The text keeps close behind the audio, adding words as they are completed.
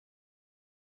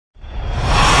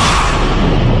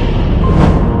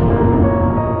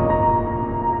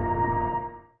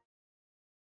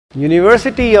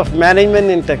University of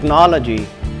Management and Technology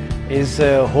is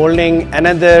holding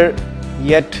another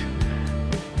yet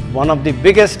one of the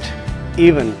biggest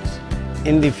events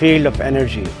in the field of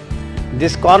energy.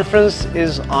 This conference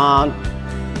is on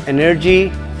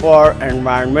energy for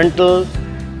environmental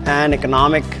and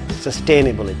economic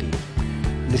sustainability.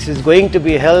 This is going to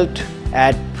be held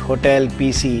at Hotel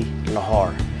PC,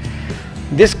 Lahore.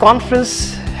 This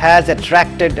conference has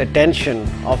attracted attention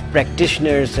of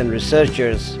practitioners and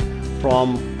researchers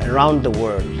from around the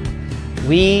world.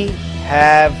 We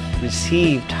have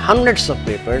received hundreds of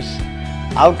papers,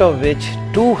 out of which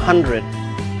 200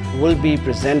 will be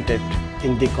presented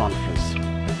in the conference.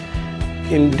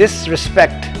 In this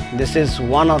respect, this is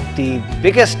one of the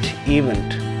biggest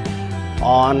events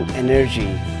on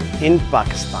energy in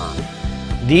Pakistan.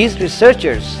 These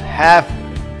researchers have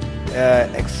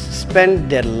spent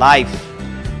their life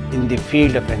in the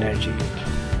field of energy.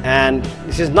 And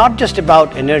this is not just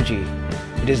about energy,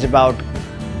 it is about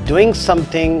doing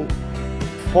something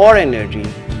for energy,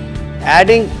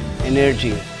 adding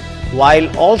energy,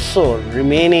 while also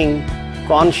remaining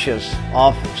conscious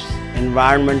of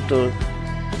environmental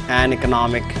and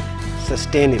economic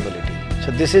sustainability.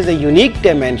 So this is a unique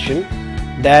dimension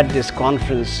that this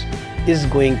conference is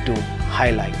going to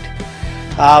highlight.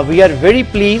 We are very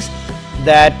pleased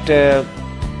that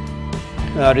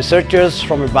researchers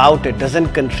from about a dozen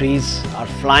countries are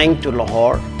flying to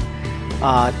Lahore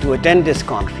to attend this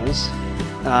conference.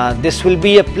 This will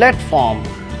be a platform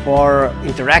for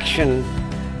interaction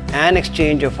and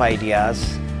exchange of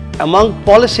ideas among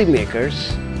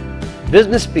policymakers,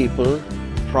 business people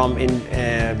from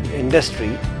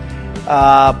industry,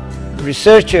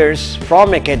 researchers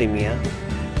from academia,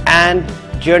 and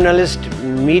journalists,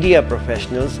 media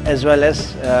professionals, as well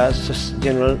as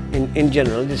in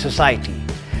general the society.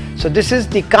 So this is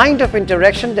the kind of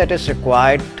interaction that is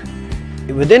required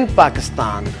within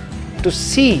Pakistan to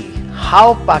see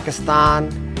how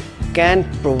Pakistan can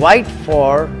provide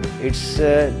for its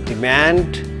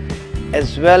demand,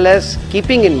 as well as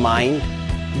keeping in mind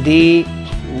the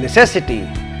necessity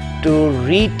to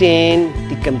retain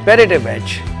the competitive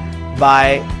edge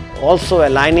by also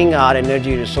aligning our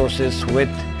energy resources with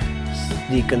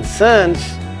the concerns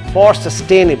for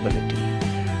sustainability,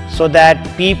 so that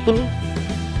people,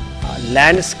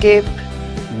 landscape,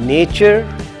 nature,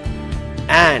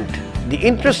 and the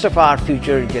interest of our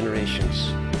future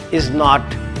generations is not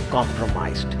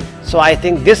compromised. So I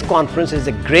think this conference is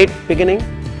a great beginning.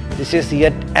 This is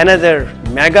yet another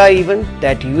mega event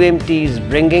that UMT is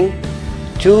bringing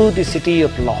to the city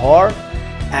of Lahore.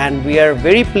 And we are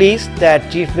very pleased that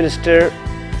Chief Minister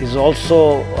is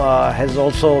has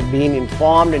also been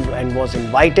informed and was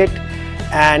invited,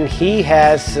 and he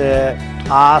has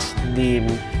asked the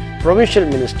Provincial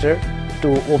Minister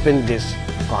to open this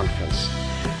conference.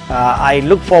 I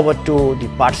look forward to the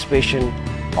participation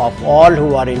of all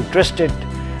who are interested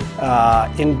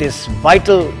in this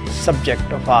vital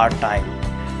subject of our time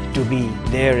to be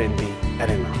there in the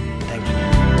arena.